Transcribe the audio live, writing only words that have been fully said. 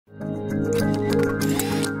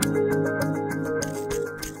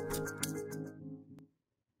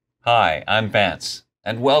Hi, I'm Vance,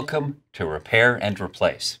 and welcome to Repair and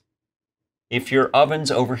Replace. If your oven's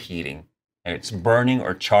overheating and it's burning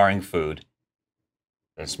or charring food,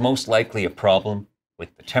 then it's most likely a problem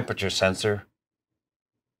with the temperature sensor,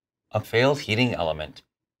 a failed heating element,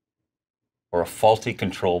 or a faulty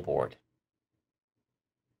control board.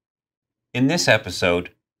 In this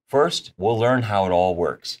episode, first we'll learn how it all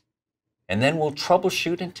works, and then we'll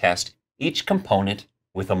troubleshoot and test each component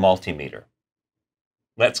with a multimeter.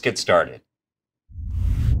 Let's get started.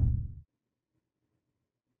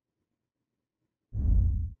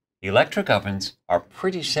 Electric ovens are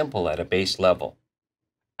pretty simple at a base level.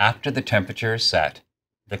 After the temperature is set,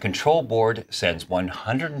 the control board sends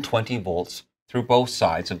 120 volts through both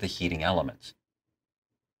sides of the heating elements.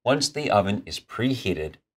 Once the oven is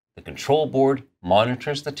preheated, the control board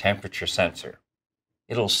monitors the temperature sensor.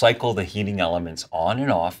 It'll cycle the heating elements on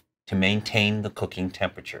and off to maintain the cooking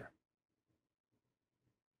temperature.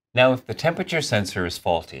 Now, if the temperature sensor is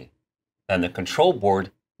faulty, then the control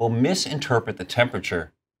board will misinterpret the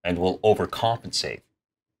temperature and will overcompensate.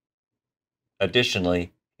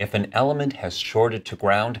 Additionally, if an element has shorted to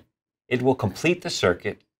ground, it will complete the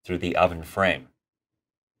circuit through the oven frame.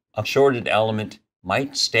 A shorted element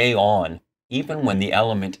might stay on even when the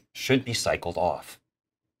element should be cycled off.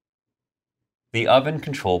 The oven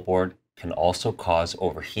control board can also cause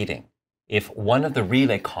overheating. If one of the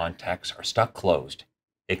relay contacts are stuck closed,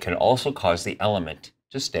 it can also cause the element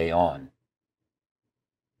to stay on.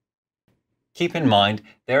 Keep in mind,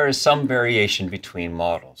 there is some variation between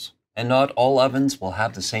models, and not all ovens will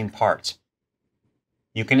have the same parts.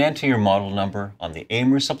 You can enter your model number on the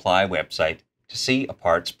AMRE Supply website to see a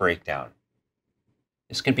parts breakdown.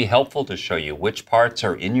 This can be helpful to show you which parts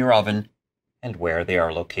are in your oven and where they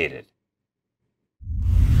are located.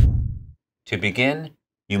 To begin,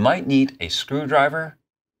 you might need a screwdriver,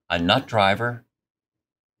 a nut driver,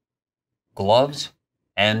 gloves,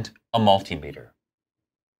 and a multimeter.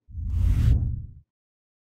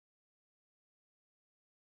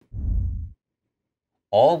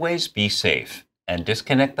 Always be safe and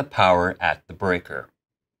disconnect the power at the breaker.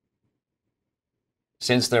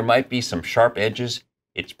 Since there might be some sharp edges,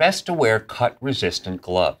 it's best to wear cut-resistant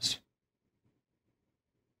gloves.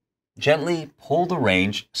 Gently pull the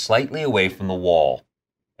range slightly away from the wall.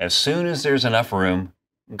 As soon as there's enough room,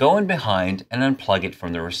 go in behind and unplug it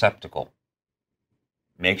from the receptacle.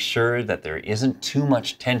 Make sure that there isn't too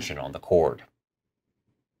much tension on the cord.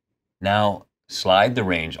 Now, slide the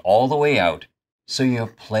range all the way out so you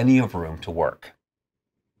have plenty of room to work.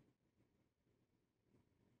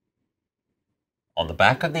 On the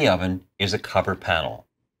back of the oven is a cover panel.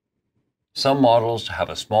 Some models have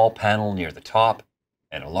a small panel near the top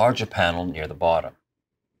and a larger panel near the bottom.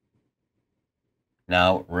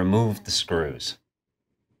 Now remove the screws.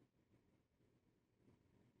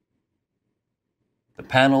 The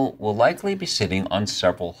panel will likely be sitting on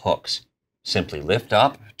several hooks. Simply lift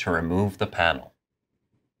up to remove the panel.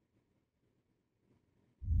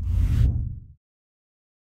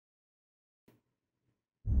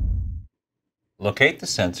 Locate the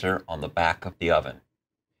sensor on the back of the oven.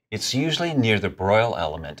 It's usually near the broil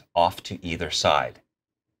element off to either side.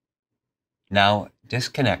 Now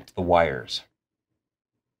disconnect the wires.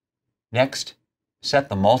 Next, set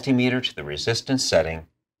the multimeter to the resistance setting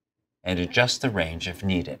and adjust the range if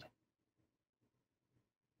needed.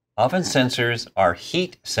 Oven sensors are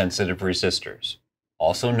heat-sensitive resistors,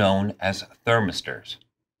 also known as thermistors.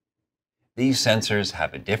 These sensors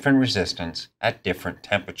have a different resistance at different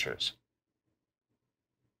temperatures.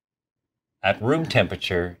 At room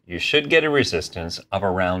temperature, you should get a resistance of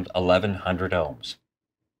around 1100 ohms.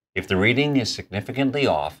 If the reading is significantly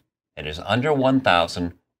off and is under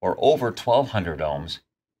 1000 or over 1200 ohms,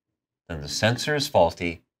 then the sensor is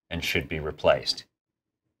faulty and should be replaced.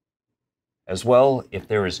 As well, if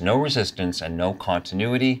there is no resistance and no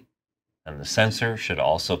continuity, then the sensor should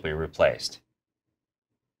also be replaced.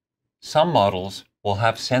 Some models will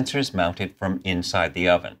have sensors mounted from inside the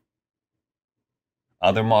oven.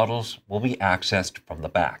 Other models will be accessed from the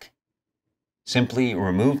back. Simply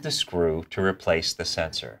remove the screw to replace the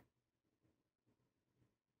sensor.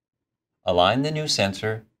 Align the new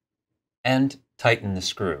sensor and tighten the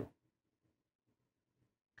screw.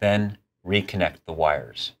 Then reconnect the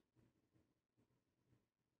wires.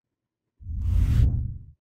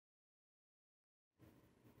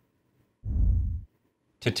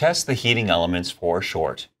 To test the heating elements for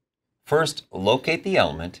short, first locate the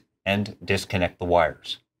element and disconnect the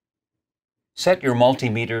wires. Set your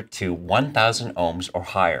multimeter to 1000 ohms or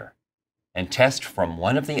higher and test from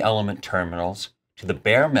one of the element terminals to the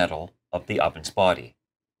bare metal of the oven's body.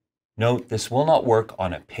 Note this will not work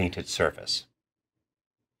on a painted surface.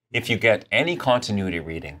 If you get any continuity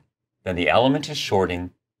reading, then the element is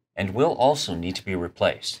shorting and will also need to be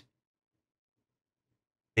replaced.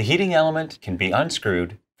 The heating element can be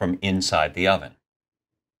unscrewed from inside the oven.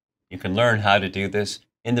 You can learn how to do this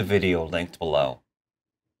in the video linked below.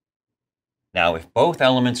 Now, if both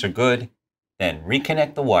elements are good, then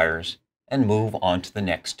reconnect the wires and move on to the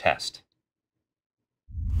next test.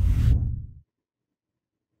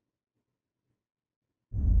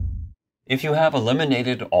 If you have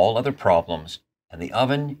eliminated all other problems and the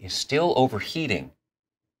oven is still overheating,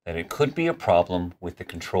 then it could be a problem with the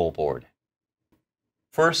control board.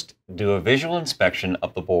 First, do a visual inspection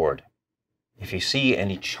of the board. If you see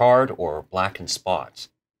any charred or blackened spots,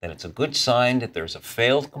 then it's a good sign that there's a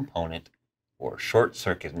failed component or short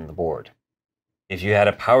circuit in the board. If you had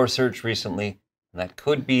a power surge recently, that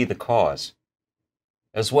could be the cause.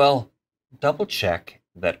 As well, double check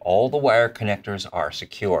that all the wire connectors are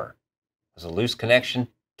secure, as a loose connection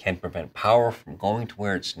can prevent power from going to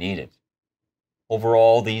where it's needed.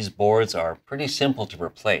 Overall, these boards are pretty simple to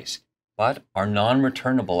replace, but are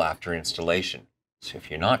non-returnable after installation. So if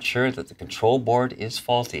you're not sure that the control board is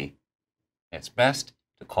faulty, it's best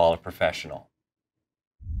to call a professional.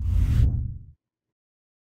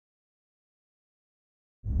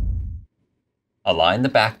 Align the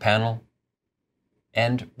back panel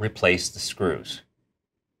and replace the screws.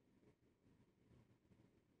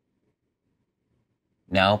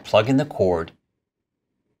 Now plug in the cord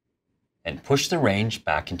and push the range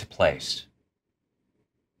back into place.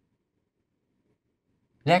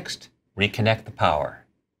 Next, reconnect the power.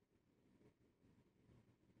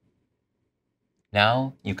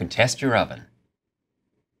 Now you can test your oven.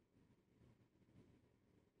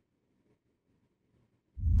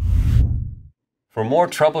 For more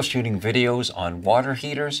troubleshooting videos on water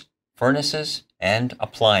heaters, furnaces, and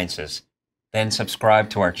appliances, then subscribe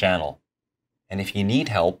to our channel. And if you need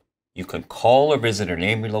help, you can call or visit our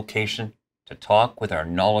AMRE location to talk with our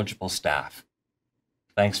knowledgeable staff.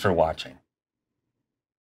 Thanks for watching.